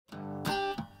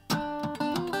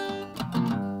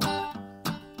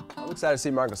I'm excited to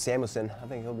see Marcus Samuelsson. I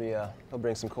think he'll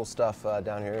bring some cool stuff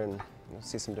down here, and you'll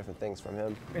see some different things from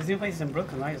him. His new place is in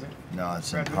Brooklyn, right? Is it? No,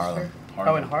 it's Red in Harlem.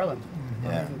 Oh, in Harlem. Mm-hmm.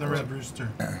 Yeah. The Red Rooster.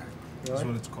 That's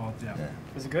what it's called, yeah.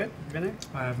 Is it good? You been there?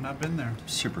 I have not been there.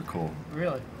 Super cool.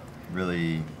 Really?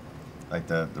 Really, like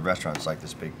the restaurant's like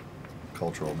this big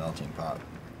cultural melting pot,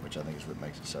 which I think is what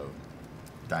makes it so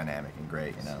dynamic and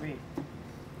great, you know. Sweet.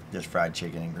 Just fried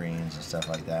chicken and greens and stuff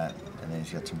like that. And then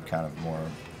he's got some kind of more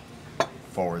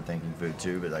forward-thinking food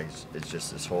too, but like it's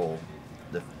just this whole,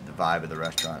 the vibe of the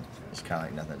restaurant is kind of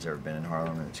like nothing that's ever been in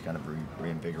Harlem, and it's kind of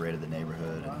reinvigorated the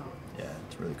neighborhood. And, yeah,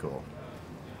 it's really cool.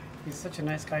 He's such a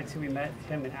nice guy too. We met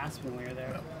him in Aspen when we were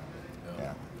there.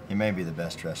 Yeah. He may be the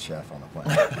best dressed chef on the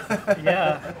planet.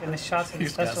 Yeah, in the shots of the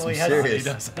festival, he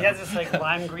has this like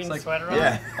lime green sweater on.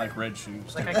 Yeah. Like red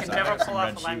shoes. Like I could never pull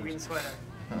off a lime green sweater.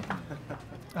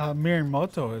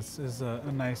 Miyamoto is a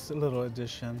nice little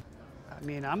addition. I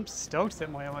mean, I'm stoked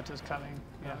that Miyamoto's coming.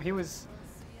 You know,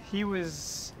 he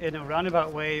was in a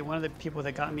roundabout way one of the people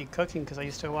that got me cooking, because I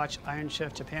used to watch Iron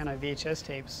Chef Japan on VHS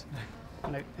tapes,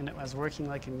 and I was working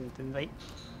like in the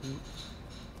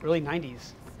early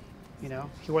 '90s. You know,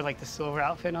 he wore like the silver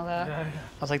outfit and all that. Yeah, yeah.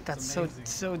 I was like, that's so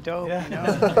dope. Yeah.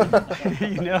 You know,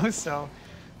 you know. So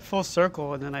full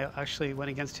circle, and then I actually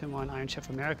went against him on Iron Chef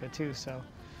America too. So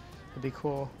it'd be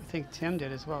cool. I think Tim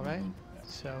did as well, right?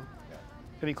 So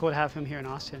it'd be cool to have him here in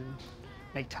Austin and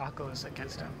make tacos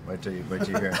against him. Wait till you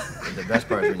hear. The best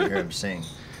part is when you hear him sing.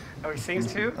 Oh, he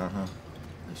sings too?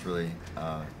 It's really,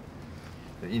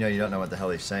 you know, you don't know what the hell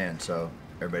he's saying, so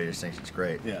everybody just thinks it's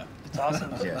great. Yeah. It's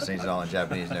awesome. Yeah, sings it all in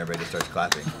Japanese, and everybody just starts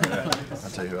clapping. I'll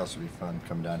tell you who else would be fun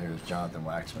coming down here is Jonathan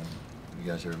Waxman. You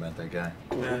guys ever met that guy?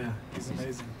 Yeah, he's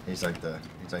amazing. He's like the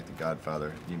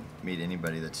godfather. You meet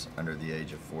anybody that's under the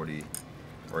age of 40,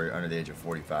 or under the age of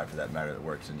 45 for that matter, that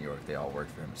works in New York, they all work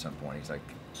for him at some point. He's like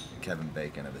Kevin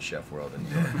Bacon of the chef world in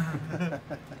New York.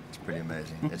 It's pretty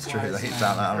amazing. It's true. Like,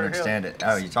 I don't understand it.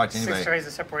 Oh, you talk to anybody. 6 days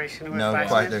of separation with No,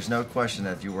 Waxman? there's no question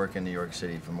that if you work in New York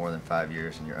City for more than 5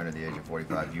 years and you're under the age of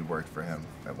 45, you worked for him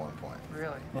at one point.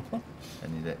 Really?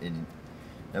 And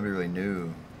nobody really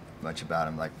knew much about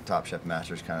him. Like Top Chef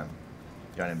Masters kind of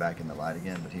got him back in the light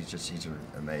again, but he's an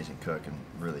amazing cook and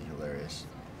really hilarious.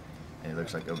 And he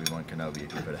looks like Obi-Wan Kenobi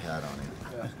if you put a hat on him.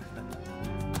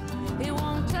 It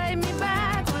won't take me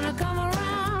back when I come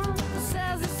around.